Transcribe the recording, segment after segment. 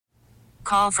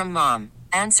call from mom.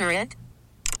 Answer it.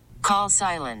 Call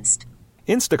silenced.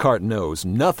 Instacart knows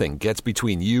nothing gets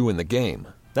between you and the game.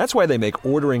 That's why they make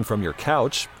ordering from your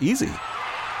couch easy.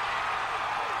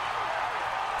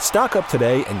 Stock up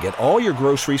today and get all your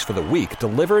groceries for the week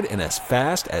delivered in as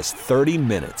fast as 30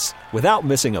 minutes without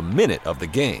missing a minute of the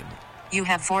game. You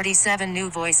have 47 new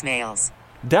voicemails.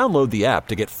 Download the app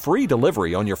to get free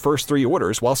delivery on your first 3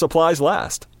 orders while supplies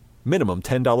last. Minimum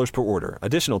 $10 per order.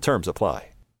 Additional terms apply.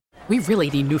 We really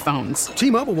need new phones.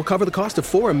 T-Mobile will cover the cost of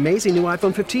 4 amazing new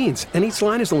iPhone 15s, and each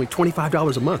line is only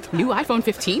 $25 a month. New iPhone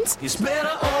 15s? It's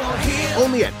better over here.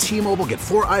 Only at T-Mobile, get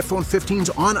 4 iPhone 15s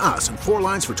on us and 4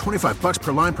 lines for $25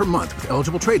 per line per month with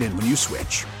eligible trade-in when you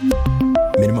switch.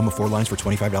 Minimum of 4 lines for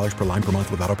 $25 per line per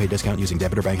month with auto-pay discount using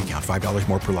debit or bank account. $5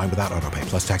 more per line without auto-pay,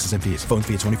 plus taxes and fees. Phone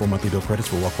fee at 24 monthly bill credits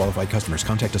for well-qualified customers.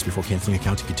 Contact us before canceling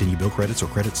account to continue bill credits or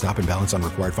credit stop and balance on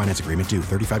required finance agreement due.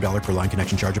 $35 per line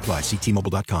connection charge applies. See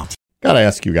T-Mobile.com. Gotta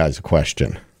ask you guys a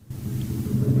question.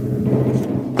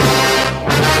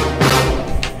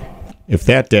 If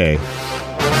that day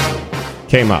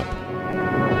came up,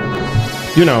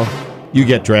 you know, you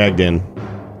get dragged in,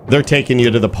 they're taking you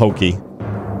to the pokey,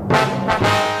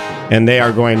 and they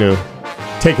are going to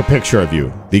take a picture of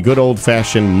you, the good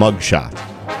old-fashioned mugshot.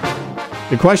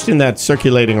 The question that's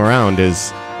circulating around is,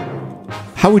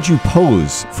 how would you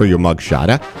pose for your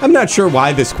mugshot? I'm not sure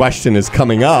why this question is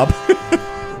coming up.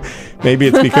 Maybe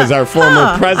it's because our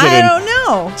former president I don't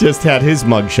know. Just had his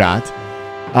mugshot.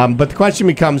 But the question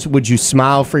becomes, would you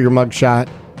smile for your mugshot?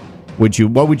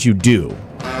 What would you do?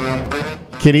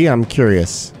 Kitty, I'm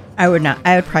curious. I would not.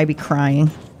 I would probably be crying.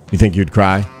 You think you'd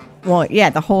cry? Well, yeah,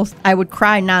 I would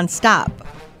cry nonstop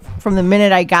from the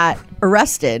minute I got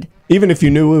arrested. Even if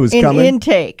you knew it was coming?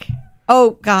 Intake.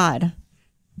 Oh, God.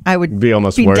 I would be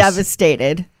almost worse.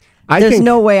 Devastated. There's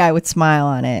no way I would smile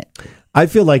on it. I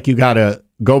feel like you got to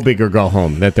go big or go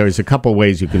home, that there's a couple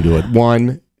ways you can do it.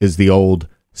 One is the old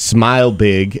smile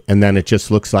big, and then it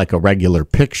just looks like a regular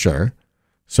picture,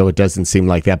 so it doesn't seem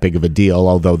like that big of a deal,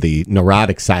 although the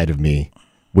neurotic side of me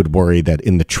would worry that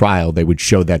in the trial they would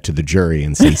show that to the jury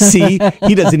and say, see,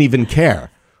 he doesn't even care.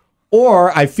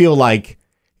 Or I feel like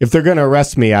if they're going to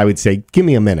arrest me, I would say, give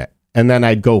me a minute, and then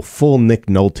I'd go full Nick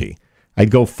Nolte.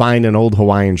 I'd go find an old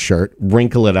Hawaiian shirt,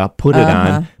 wrinkle it up, put it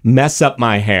on, mess up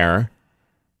my hair,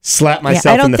 slap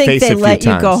myself in the face a few times. I don't think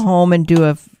they let you go home and do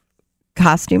a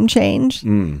costume change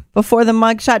before the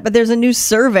mugshot. But there's a new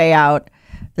survey out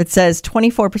that says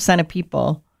 24% of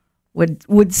people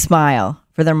would smile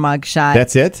for their mugshot.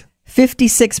 That's it?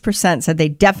 56% said they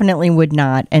definitely would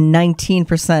not. And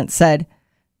 19% said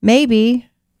maybe.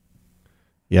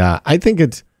 Yeah, I think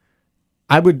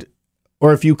I would,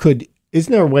 or if you could,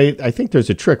 isn't there a way, I think there's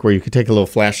a trick where you could take a little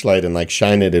flashlight and like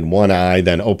shine it in one eye,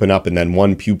 then open up, and then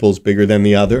one pupil's bigger than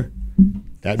the other.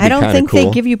 That'd be I don't think cool.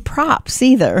 They give you props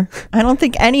either. I don't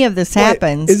think any of this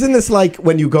happens. Isn't this like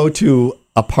when you go to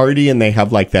a party and they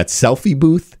have like that selfie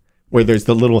booth where there's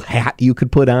the little hat you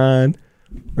could put on,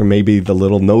 or maybe the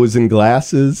little nose and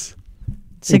glasses?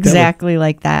 It's exactly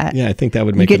like that. Yeah, I think that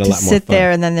would make it a lot more fun. You get to sit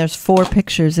there and then there's 4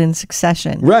 pictures in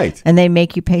succession. Right. And they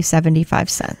make you pay 75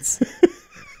 cents.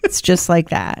 It's just like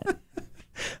that.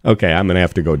 Okay, I'm going to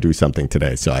have to go do something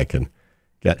today so I can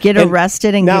get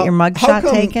arrested and get your mugshot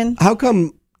taken. How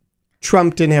come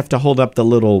Trump didn't have to hold up the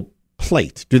little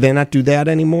plate? Do they not do that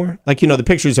anymore? Like, you know, the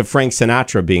pictures of Frank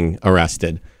Sinatra being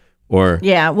arrested.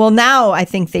 Yeah, well, now I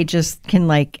think they just can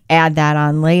like add that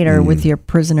on later with your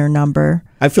prisoner number.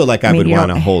 I feel like I would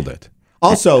want to hold it.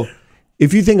 Also,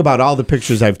 if you think about all the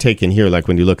pictures I've taken here, like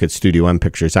when you look at Studio M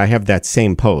pictures, I have that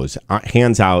same pose,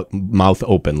 hands out, mouth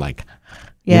open, like,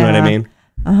 you know what I mean?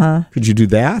 Uh-huh. Could you do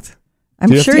that?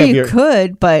 I'm sure you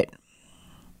could, but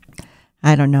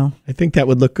I don't know. I think that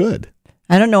would look good.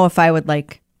 I don't know if I would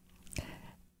like,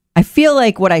 I feel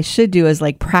like what I should do is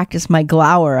like practice my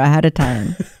glower ahead of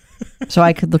time so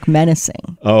I could look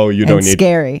menacing. Oh, you don't need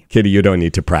scary. Kitty, you don't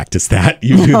need to practice that.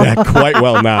 You do that quite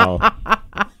well now.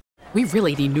 We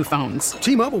really need new phones.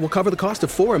 T-Mobile will cover the cost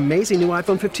of 4 amazing new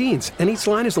iPhone 15s, and each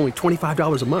line is only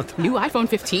 $25 a month. New iPhone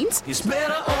 15s? It's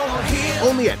better over here.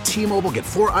 Only at T-Mobile, get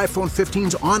 4 iPhone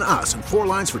 15s on us and 4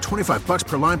 lines for $25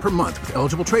 per line per month with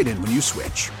eligible trade-in when you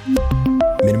switch.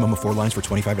 Minimum of 4 lines for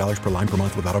 $25 per line per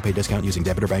month with auto-pay discount using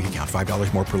debit or bank account.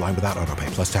 $5 more per line without auto-pay,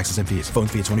 plus taxes and fees. Phone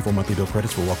fee at 24 monthly bill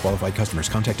credits for well-qualified customers.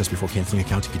 Contact us before canceling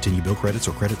account to continue bill credits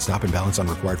or credit stop and balance on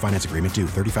required finance agreement due.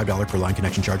 $35 per line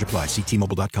connection charge applies. See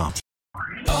T-Mobile.com.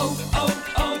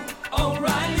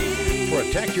 O'Reilly. For a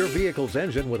Protect your vehicle's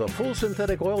engine with a full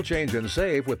synthetic oil change and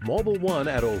save with Mobile One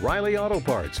at O'Reilly Auto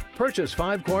Parts. Purchase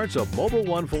 5 quarts of Mobile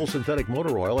One full synthetic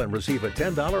motor oil and receive a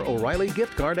 $10 O'Reilly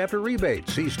gift card after rebate.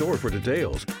 See store for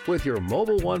details. With your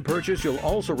Mobile One purchase, you'll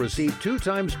also receive 2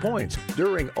 times points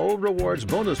during O Rewards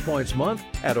Bonus Points Month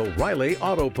at O'Reilly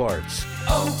Auto Parts.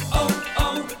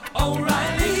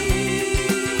 O'Reilly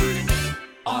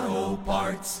Auto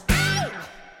Parts.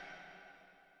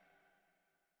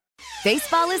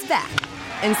 Baseball is back,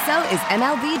 and so is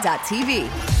MLB.tv.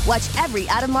 Watch every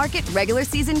out-of-market regular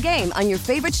season game on your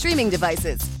favorite streaming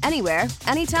devices, anywhere,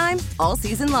 anytime, all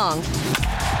season long.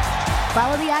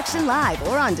 Follow the action live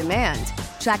or on demand.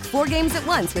 Track 4 games at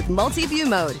once with multi-view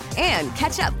mode and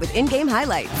catch up with in-game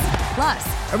highlights.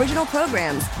 Plus, original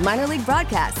programs, minor league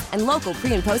broadcasts, and local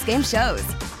pre- and post-game shows.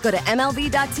 Go to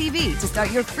MLB.tv to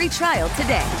start your free trial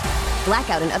today.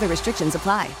 Blackout and other restrictions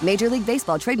apply. Major League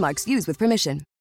Baseball trademarks used with permission.